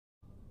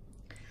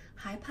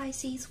Hi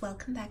Pisces,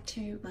 welcome back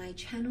to my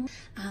channel.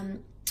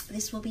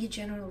 This will be a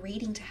general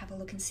reading to have a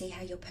look and see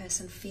how your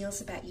person feels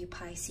about you,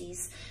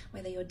 Pisces.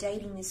 Whether you're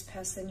dating this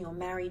person, you're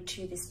married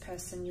to this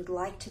person, you'd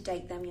like to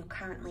date them, you're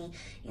currently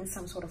in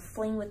some sort of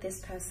fling with this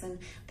person,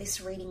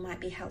 this reading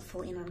might be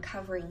helpful in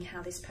uncovering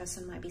how this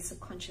person might be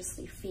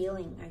subconsciously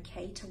feeling,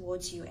 okay,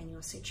 towards you and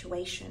your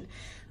situation.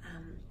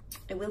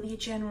 It will be a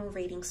general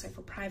reading, so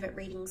for private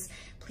readings,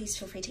 please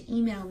feel free to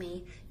email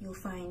me. You'll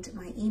find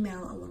my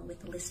email along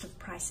with a list of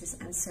prices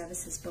and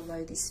services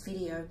below this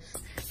video.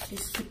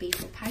 This could be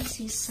for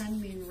Pisces,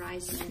 Sun, Moon,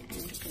 Rising,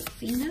 and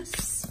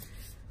Venus.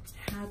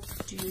 How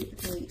do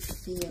they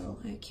feel?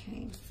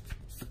 Okay.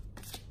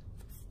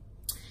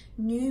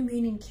 New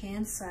Moon in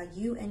Cancer,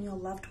 you and your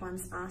loved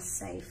ones are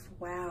safe.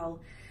 Wow.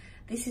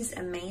 This is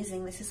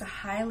amazing. This is a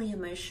highly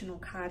emotional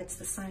card. It's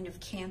the sign of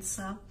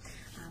Cancer.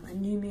 A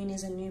new moon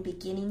is a new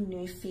beginning,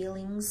 new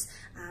feelings,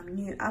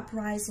 new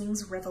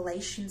uprisings,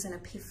 revelations and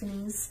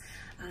epiphanies.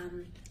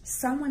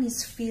 Someone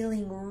is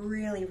feeling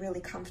really, really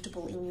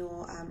comfortable in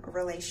your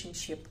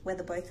relationship, where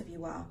the both of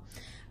you are.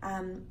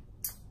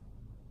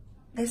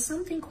 There's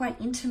something quite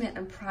intimate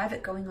and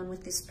private going on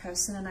with this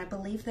person, and I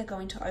believe they're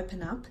going to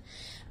open up.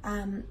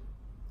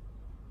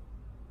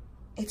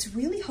 It's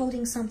really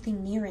holding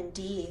something near and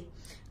dear.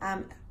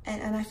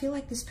 And I feel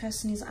like this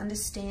person is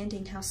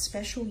understanding how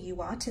special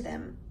you are to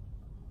them.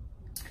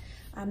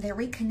 They're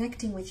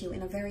reconnecting with you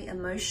in a very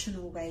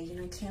emotional way. You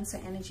know, Cancer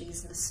energy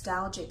is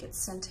nostalgic, it's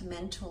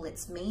sentimental,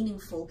 it's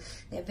meaningful.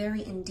 They're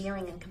very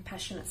endearing and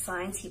compassionate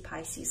signs here,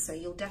 Pisces. So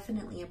you'll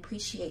definitely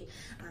appreciate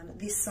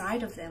this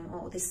side of them,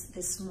 or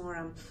this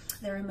more,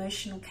 their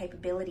emotional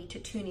capability to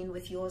tune in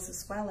with yours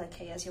as well,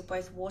 okay, as you're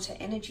both water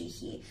energy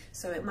here.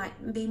 So it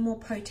might be more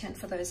potent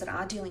for those that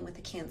are dealing with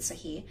the Cancer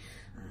here.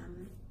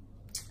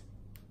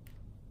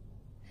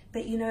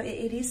 But you know,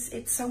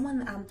 it's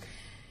someone,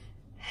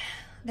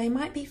 they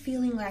might be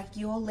feeling like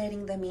you're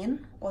letting them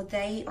in, or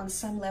they on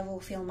some level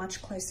feel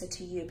much closer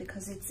to you,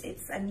 because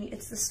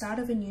it's the start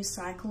of a new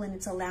cycle, and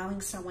it's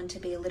allowing someone to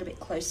be a little bit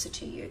closer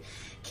to you.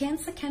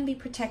 Cancer can be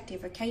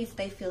protective, okay, if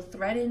they feel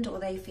threatened or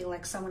they feel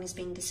like someone is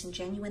being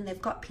disingenuous.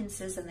 They've got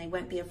pincers and they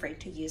won't be afraid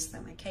to use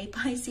them, okay,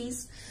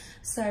 Pisces?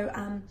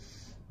 So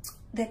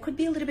there could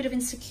be a little bit of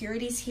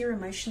insecurities here,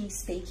 emotionally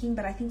speaking,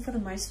 but I think for the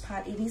most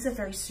part, it is a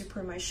very super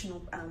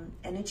emotional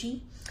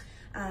energy.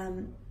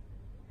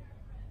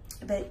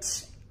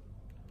 But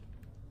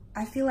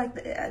I feel like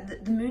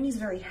the moon is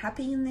very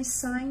happy in this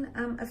sign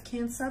of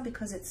Cancer,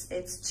 because it's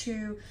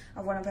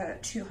one of the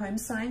two home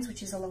signs,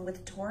 which is along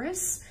with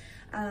Taurus.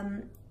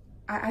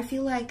 I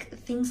feel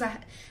like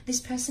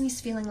this person is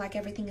feeling like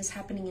everything is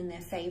happening in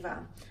their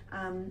favor.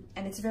 And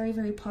it's very,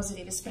 very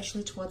positive,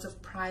 especially towards of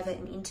private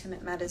and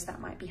intimate matters that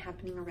might be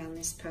happening around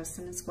this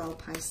person as well,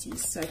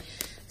 Pisces. So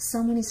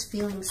someone is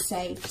feeling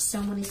safe,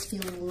 someone is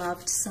feeling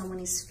loved, someone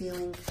is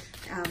feeling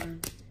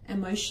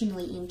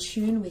emotionally in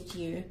tune with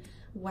you.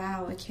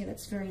 Wow, okay,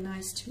 that's very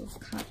nice. Two of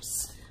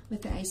Cups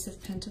with the Ace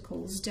of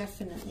Pentacles,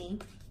 definitely.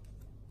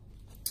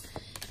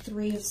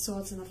 Three of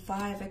Swords and the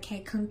Five. Okay,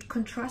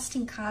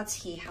 contrasting cards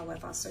here,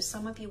 however. So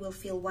some of you will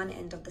feel one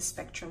end of the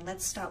spectrum.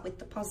 Let's start with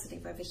the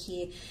positive over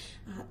here.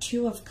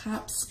 Two of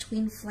Cups,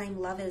 twin flame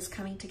lovers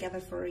coming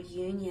together for a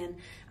union,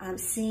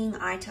 seeing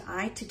eye to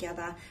eye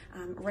together,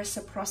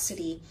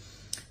 reciprocity.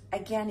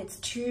 Again, it's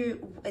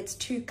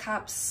two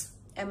cups.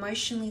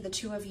 Emotionally, the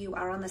two of you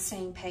are on the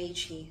same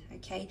page here,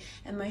 okay?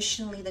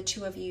 Emotionally, the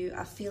two of you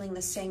are feeling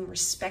the same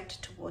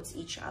respect towards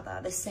each other,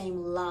 the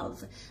same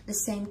love, the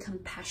same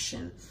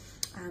compassion.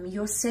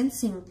 You're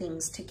sensing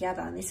things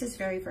together, and this is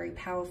very, very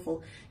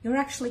powerful. You're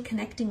actually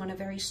connecting on a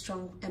very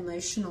strong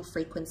emotional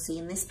frequency,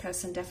 and this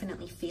person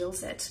definitely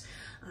feels it.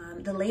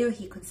 The Leo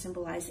here could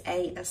symbolize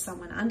as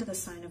someone under the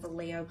sign of a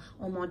Leo,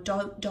 or more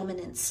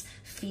dominance,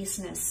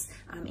 fierceness,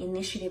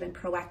 initiative, and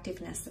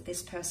proactiveness that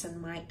this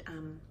person might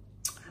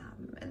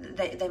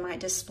they might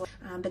display.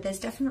 But there's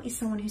definitely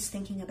someone who's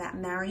thinking about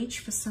marriage.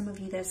 For some of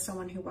you, there's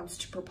someone who wants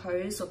to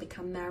propose or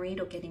become married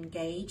or get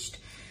engaged,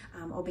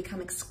 or become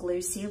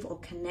exclusive or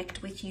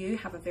connect with you,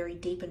 have a very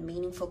deep and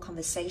meaningful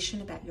conversation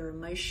about your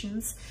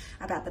emotions,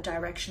 about the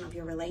direction of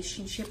your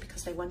relationship,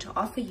 because they want to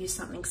offer you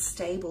something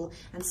stable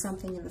and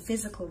something in the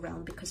physical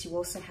realm, because you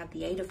also have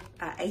the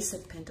Ace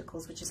of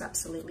Pentacles, which is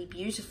absolutely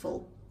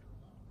beautiful.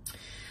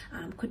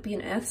 Could be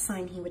an earth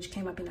sign here, which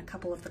came up in a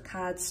couple of the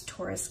cards,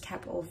 Taurus,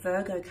 Cap, or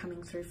Virgo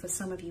coming through for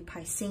some of you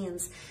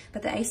Pisceans.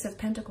 But the Ace of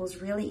Pentacles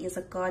really is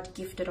a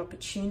God-gifted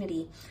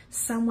opportunity.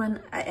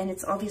 Someone, and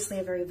it's obviously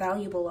a very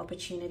valuable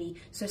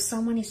opportunity, so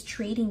someone is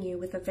treating you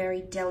with a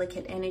very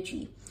delicate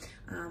energy.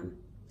 And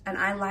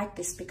I like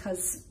this,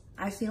 because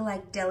I feel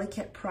like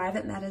delicate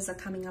private matters are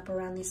coming up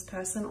around this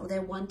person, or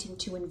they're wanting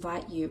to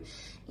invite you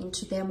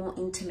into their more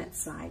intimate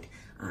side.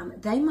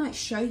 They might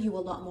show you a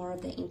lot more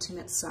of their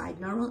intimate side,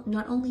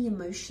 not only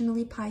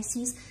emotionally,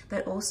 Pisces,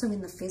 but also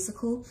in the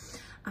physical.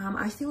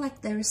 I feel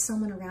like there is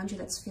someone around you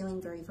that's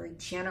feeling very, very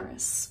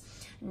generous.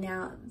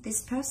 Now,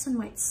 this person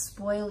might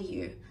spoil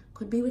you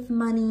Could be with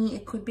money,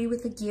 it could be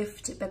with a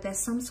gift, but there's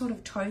some sort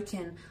of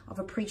token of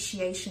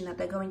appreciation that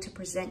they're going to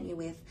present you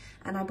with.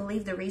 And I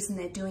believe the reason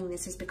they're doing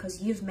this is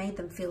because you've made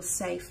them feel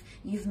safe.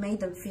 You've made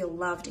them feel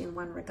loved in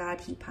one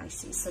regard here,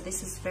 Pisces. So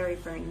this is very,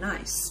 very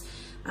nice.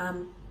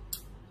 But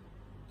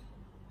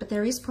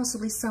there is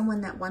possibly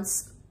someone that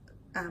wants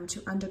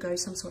to undergo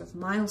some sort of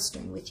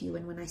milestone with you.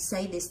 And when I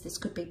say this, this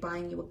could be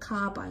buying you a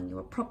car, buying you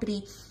a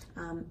property,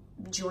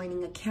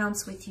 joining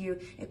accounts with you.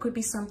 It could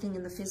be something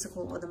in the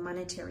physical or the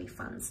monetary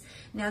funds.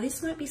 Now,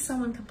 this might be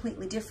someone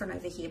completely different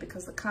over here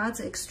because the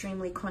cards are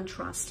extremely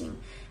contrasting.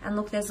 And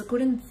look, there's a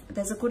good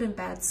and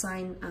bad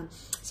sign.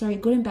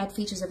 Good and bad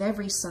features of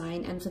every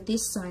sign. And for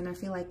this sign, I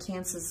feel like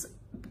Cancer's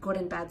good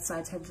and bad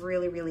sides have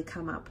really, really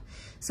come up.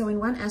 So in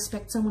one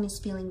aspect, someone is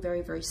feeling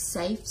very, very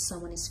safe.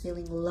 Someone is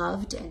feeling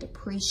loved and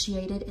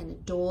appreciated and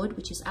adored,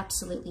 which is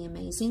absolutely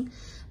amazing.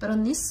 But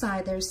on this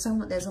side, there's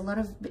a lot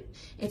of,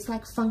 it's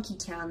like Funky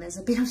Town. There's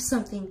a bit of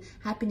something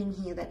happening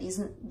here that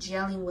isn't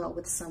gelling well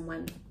with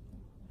someone.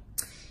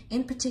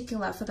 In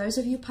particular, for those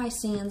of you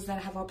Pisceans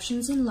that have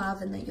options in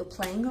love and that you're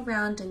playing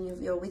around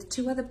and you're with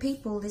two other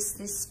people,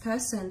 this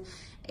person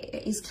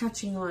is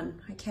catching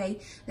on, okay?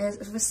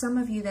 For some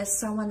of you, there's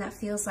someone that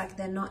feels like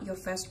they're not your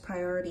first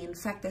priority. In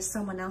fact, there's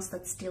someone else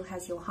that still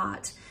has your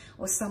heart,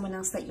 or someone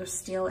else that you're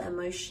still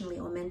emotionally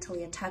or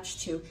mentally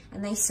attached to,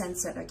 and they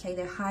sense it, okay?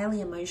 They're highly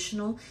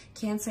emotional.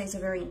 Cancer is a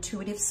very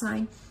intuitive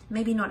sign,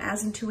 maybe not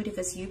as intuitive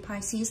as you,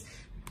 Pisces,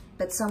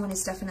 but someone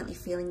is definitely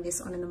feeling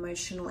this on an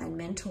emotional and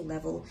mental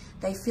level.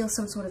 They feel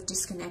some sort of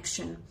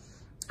disconnection.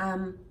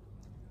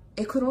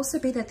 It could also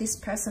be that this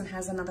person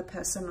has another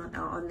person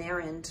on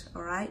their end,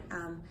 all right?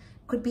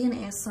 Could be an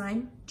air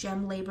sign,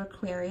 Gem, Libra,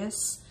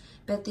 Aquarius,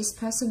 but this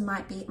person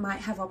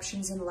might have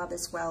options in love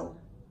as well.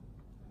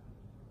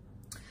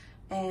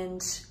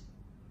 And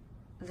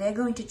they're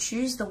going to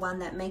choose the one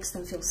that makes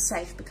them feel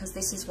safe because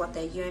this is what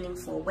they're yearning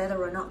for,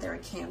 whether or not they're a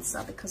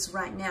Cancer, because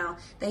right now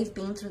they've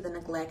been through the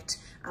neglect,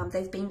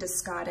 they've been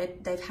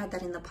discarded, they've had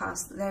that in the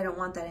past, they don't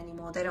want that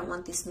anymore, they don't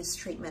want this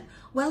mistreatment.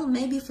 Well,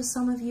 maybe for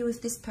some of you,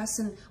 if this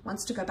person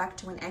wants to go back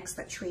to an ex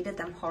that treated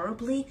them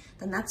horribly,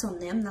 then that's on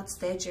them, that's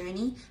their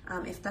journey.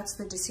 If that's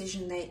the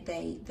decision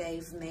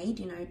they've made,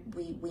 you know,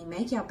 we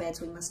make our beds,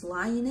 we must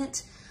lie in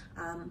it.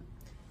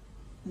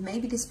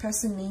 Maybe this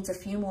person needs a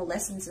few more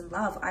lessons in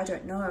love. I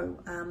don't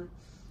know.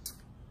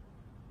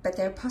 But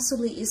there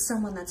possibly is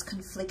someone that's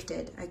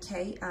conflicted,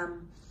 okay?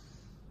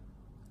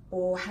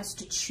 Or has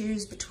to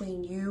choose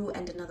between you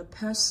and another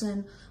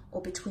person,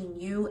 or between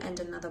you and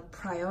another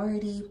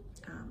priority,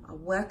 a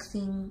work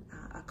thing,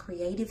 a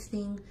creative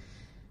thing.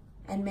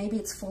 And maybe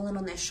it's fallen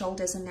on their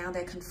shoulders and now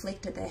they're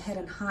conflicted. Their head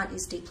and heart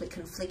is deeply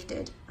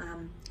conflicted.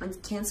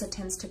 And Cancer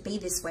tends to be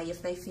this way.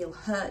 If they feel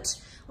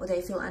hurt or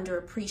they feel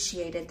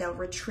underappreciated, they'll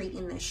retreat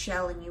in their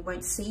shell and you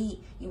won't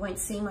see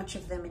much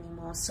of them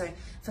anymore. So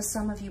for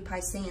some of you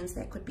Pisceans,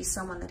 there could be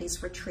someone that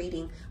is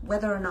retreating,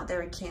 whether or not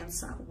they're a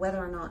Cancer, whether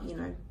or not, you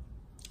know,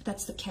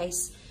 that's the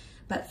case.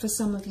 But for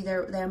some of you,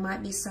 there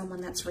might be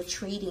someone that's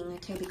retreating,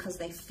 okay, because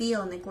they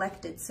feel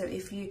neglected. So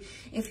if you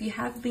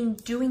have been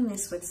doing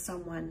this with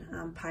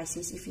someone,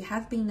 Pisces, if you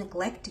have been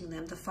neglecting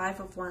them, the Five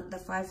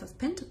of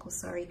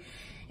Pentacles, sorry,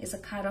 is a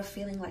card of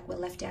feeling like we're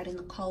left out in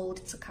the cold.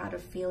 It's a card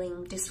of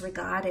feeling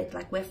disregarded,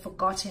 like we're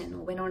forgotten, or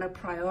we're not a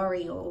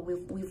priority, or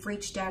we've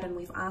reached out and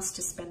we've asked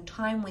to spend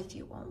time with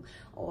you,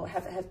 or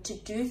have to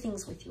do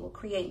things with you, or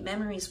create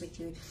memories with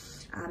you.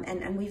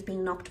 And we've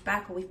been knocked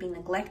back, or we've been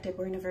neglected.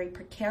 We're in a very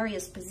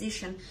precarious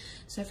position.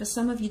 So for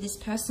some of you, this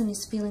person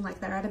is feeling like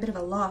they're at a bit of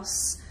a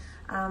loss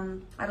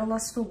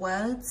for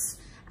words,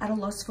 at a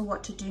loss for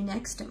what to do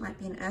next. It might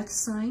be an earth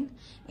sign,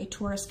 a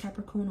Taurus,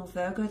 Capricorn, or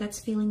Virgo that's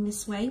feeling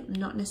this way.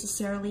 Not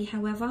necessarily,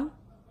 however.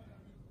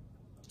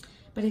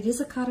 But it is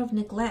a card of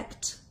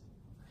neglect.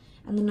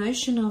 And the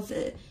notion of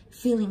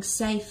feeling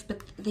safe,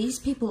 but these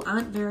people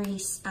aren't very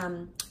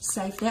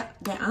safe.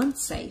 They aren't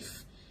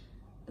safe.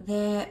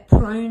 They're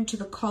prone to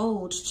the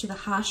cold, to the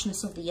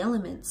harshness of the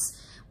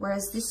elements,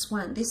 whereas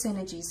this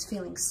energy is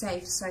feeling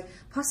safe. So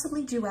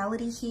possibly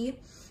duality here,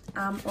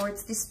 or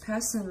it's this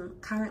person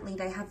currently,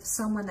 they have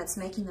someone that's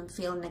making them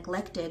feel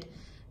neglected,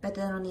 but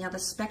then on the other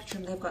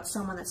spectrum, they've got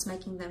someone that's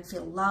making them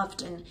feel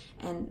loved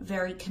and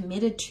very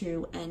committed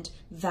to and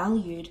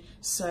valued.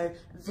 So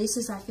this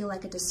is, I feel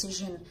like, a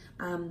decision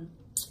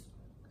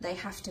they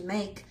have to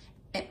make.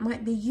 It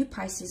might be you,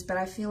 Pisces, but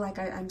I feel like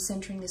I'm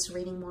centering this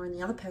reading more on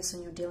the other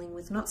person you're dealing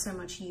with, not so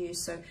much you.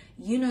 So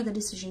you know the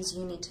decisions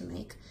you need to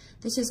make.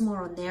 This is more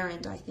on their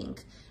end, I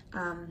think.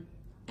 And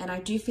I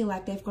do feel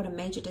like they've got a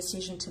major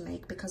decision to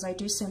make, because I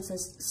do sense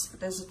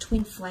there's a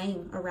twin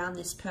flame around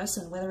this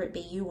person, whether it be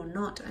you or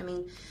not. I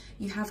mean,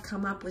 you have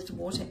come up with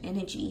water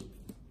energy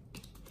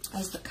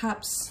as the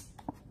cups.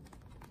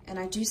 And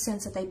I do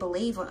sense that they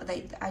believe,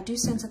 I do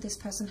sense that this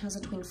person has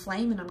a twin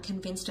flame, and I'm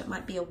convinced it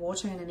might be a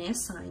water and an air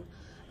sign.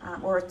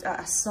 Or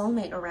a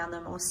soulmate around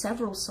them, or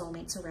several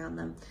soulmates around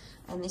them,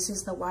 and this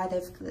is why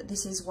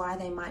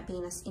they might be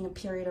in a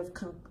period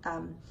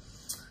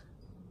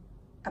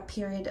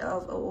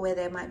of where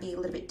they might be a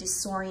little bit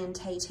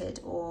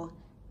disorientated or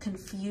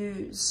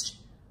confused,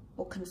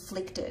 or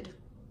conflicted.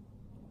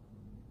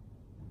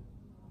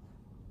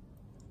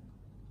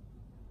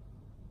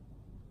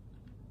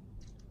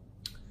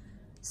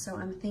 So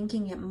I'm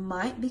thinking it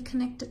might be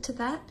connected to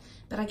that,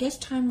 but I guess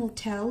time will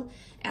tell.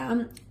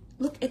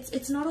 Look,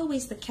 it's not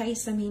always the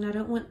case. I mean, I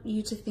don't want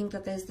you to think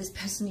that there's this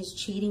person who's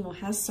cheating or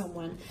has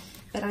someone,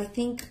 but I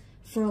think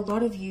for a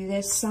lot of you,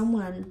 there's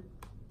someone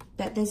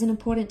that there's an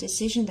important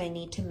decision they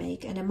need to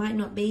make, and it might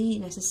not be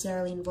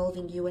necessarily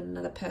involving you and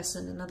another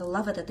person, another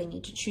lover that they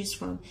need to choose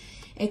from.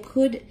 It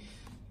could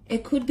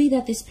be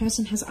that this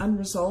person has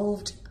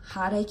unresolved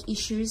heartache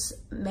issues,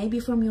 maybe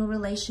from your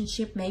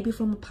relationship, maybe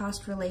from a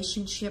past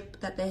relationship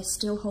that they're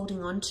still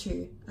holding on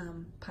to,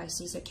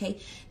 Pisces, okay?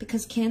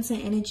 Because Cancer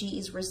energy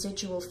is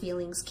residual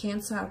feelings.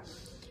 Cancer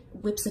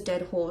whips a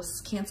dead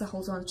horse. Cancer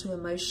holds on to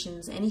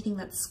emotions. Anything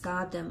that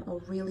scarred them or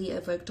really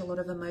evoked a lot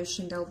of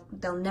emotion,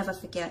 they'll never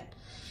forget.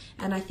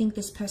 And I think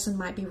this person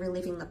might be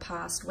reliving the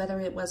past, whether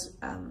it was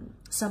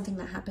something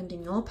that happened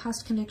in your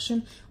past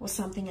connection or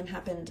something that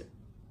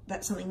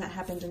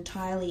happened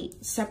entirely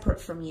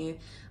separate from you.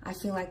 I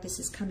feel like this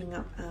is coming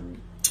up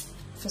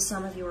for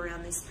some of you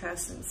around this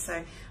person.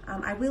 So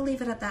I will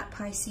leave it at that,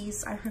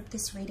 Pisces. I hope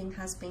this reading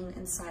has been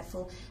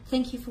insightful.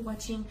 Thank you for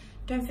watching.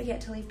 Don't forget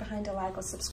to leave behind a like or subscribe.